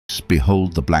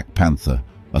Behold the black panther,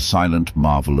 a silent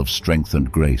marvel of strength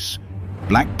and grace.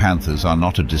 Black panthers are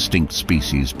not a distinct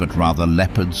species, but rather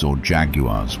leopards or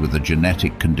jaguars with a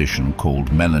genetic condition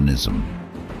called melanism.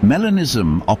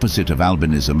 Melanism, opposite of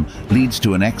albinism, leads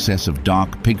to an excess of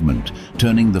dark pigment,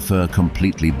 turning the fur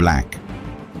completely black.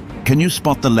 Can you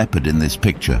spot the leopard in this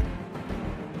picture?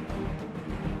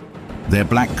 Their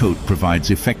black coat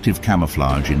provides effective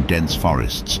camouflage in dense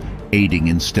forests, aiding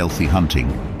in stealthy hunting,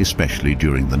 especially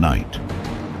during the night.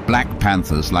 Black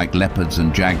panthers, like leopards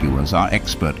and jaguars, are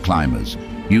expert climbers,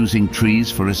 using trees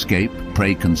for escape,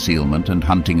 prey concealment, and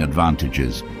hunting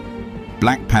advantages.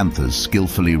 Black panthers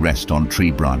skillfully rest on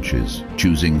tree branches,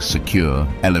 choosing secure,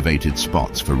 elevated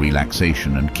spots for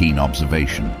relaxation and keen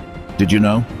observation. Did you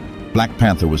know? Black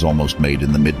Panther was almost made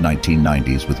in the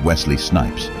mid-1990s with Wesley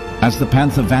Snipes. As the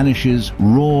panther vanishes,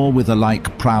 roar with a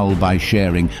like, prowl by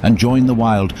sharing, and join the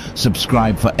wild.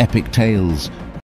 Subscribe for epic tales.